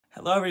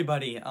Hello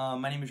everybody,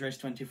 my name is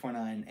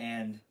Dragster249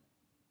 and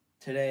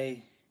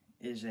today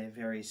is a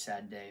very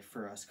sad day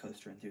for us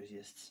coaster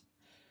enthusiasts.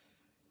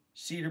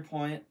 Cedar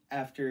Point,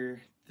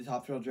 after the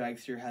Top Thrill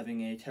Dragster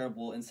having a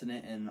terrible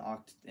incident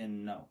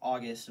in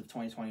August of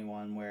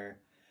 2021 where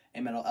a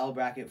metal L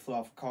bracket flew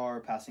off a car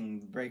passing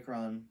the brake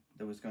run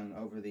that was going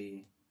over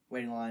the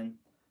waiting line.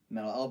 The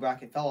metal L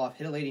bracket fell off,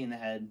 hit a lady in the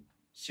head,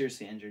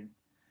 seriously injured.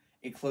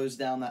 It closed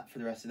down for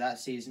the rest of that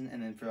season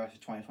and then for the rest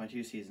of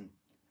 2022 season.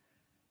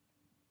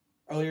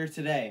 Earlier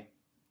today,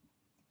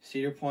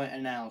 Cedar Point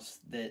announced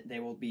that they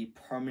will be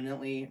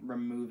permanently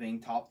removing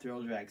Top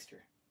Thrill Dragster.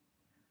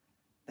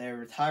 They're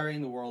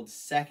retiring the world's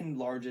second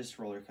largest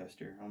roller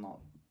coaster, well, not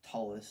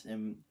tallest,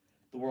 and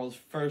the world's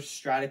first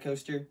strata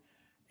coaster,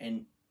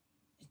 and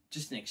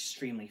just an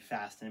extremely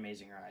fast and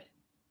amazing ride.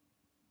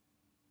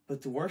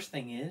 But the worst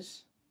thing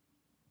is,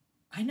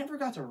 I never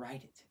got to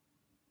ride it.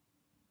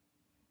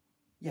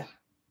 Yeah,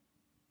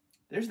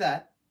 there's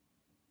that.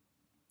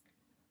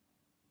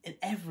 And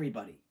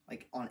everybody,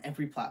 like on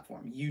every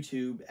platform,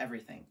 YouTube,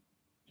 everything,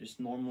 just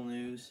normal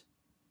news,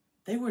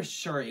 they were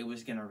sure it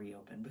was going to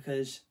reopen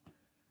because,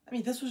 I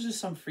mean, this was just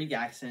some freak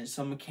accident,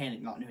 some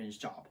mechanic not doing his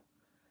job.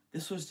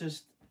 This was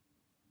just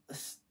a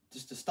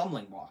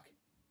stumbling block.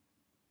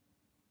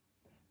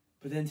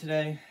 But then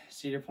today,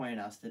 Cedar Point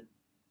announced it,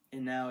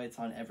 and now it's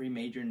on every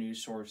major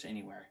news source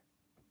anywhere.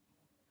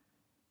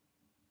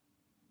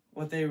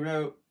 What they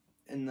wrote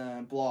in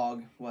the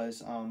blog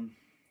was,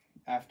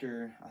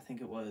 after, I think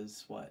it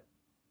was,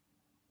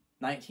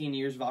 19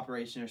 years of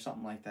operation or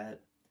something like that,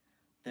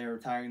 they're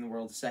retiring the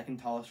world's second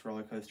tallest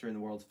roller coaster and the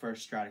world's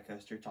first strata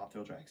coaster, Top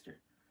Thrill Dragster.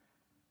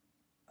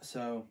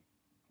 So,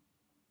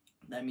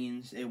 that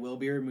means it will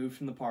be removed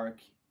from the park.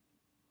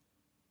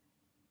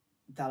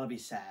 That'll be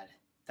sad.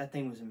 That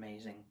thing was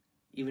amazing.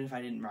 Even if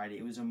I didn't ride it,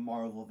 it was a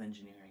marvel of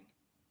engineering.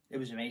 It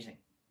was amazing.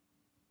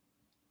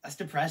 That's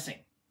depressing.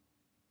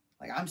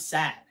 Like, I'm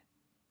sad.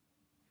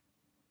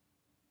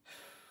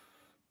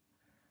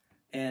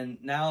 And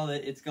now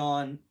that it's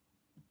gone,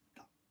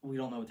 we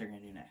don't know what they're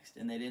going to do next.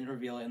 And they didn't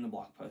reveal it in the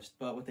blog post.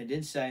 But what they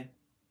did say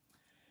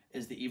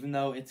is that even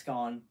though it's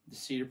gone, the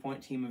Cedar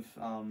Point team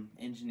of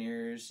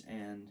engineers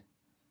and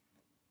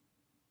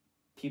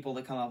people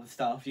that come up with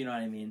stuff, you know what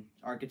I mean,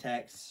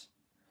 architects,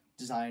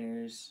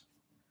 designers,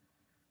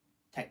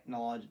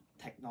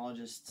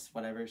 technologists,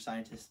 whatever,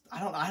 scientists,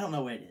 I don't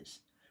know what it is.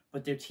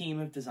 But their team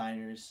of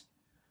designers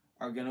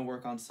are going to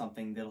work on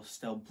something that'll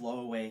still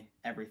blow away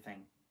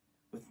everything,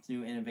 with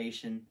new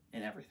innovation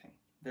and everything.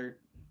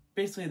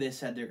 Basically they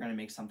said they're going to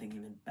make something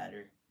even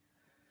better.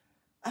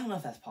 I don't know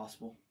if that's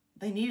possible.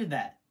 They needed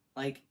that.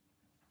 Like,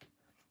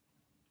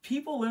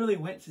 people literally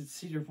went to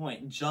Cedar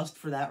Point just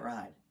for that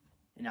ride,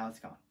 and now it's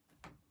gone.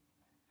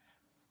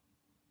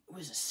 It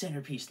was a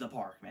centerpiece of the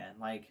park, man.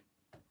 Like,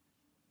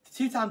 the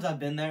 2 times I've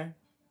been there,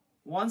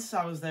 once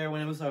I was there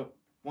when it was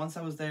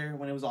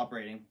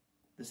operating.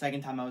 The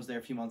second time I was there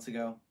a few months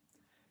ago,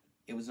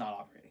 it was not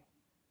operating.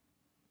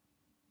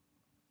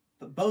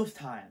 But both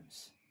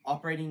times,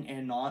 operating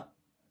and not,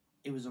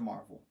 it was a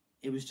marvel.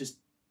 It was just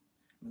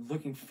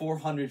looking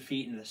 400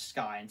 feet into the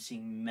sky and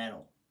seeing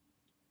metal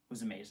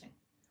was amazing.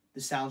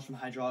 The sounds from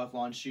hydraulic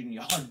launch shooting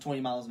 120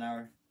 miles an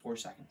hour, 4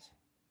 seconds.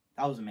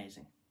 That was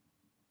amazing.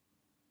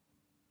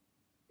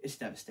 It's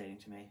devastating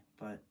to me,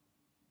 but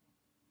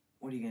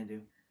what are you going to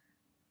do?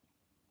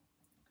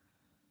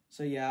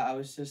 So yeah,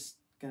 I just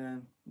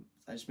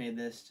made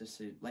this just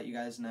to let you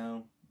guys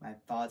know my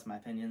thoughts, my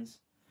opinions.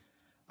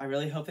 I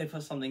really hope they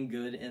put something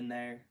good in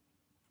there,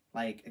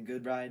 like a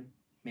good ride,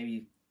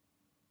 maybe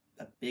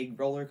a big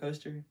roller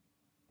coaster,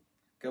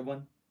 good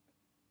one.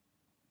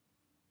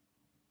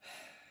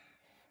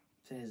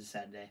 Today's a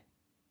sad day.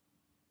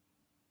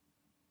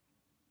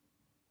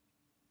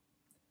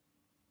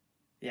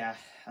 Yeah,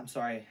 I'm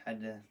sorry I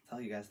had to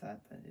tell you guys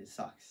that, but it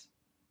sucks.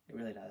 It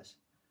really does.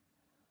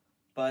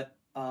 But,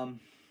 it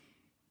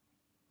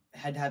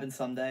had to happen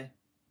someday.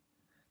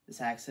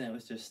 This accident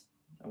was just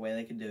a way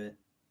they could do it.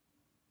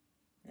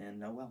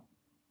 And oh well.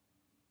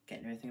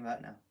 Can't do anything about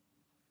it now.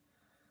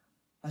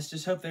 Let's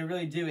just hope they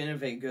really do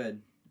innovate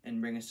good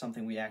and bring us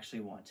something we actually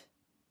want.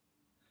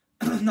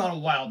 Not a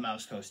wild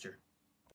mouse coaster.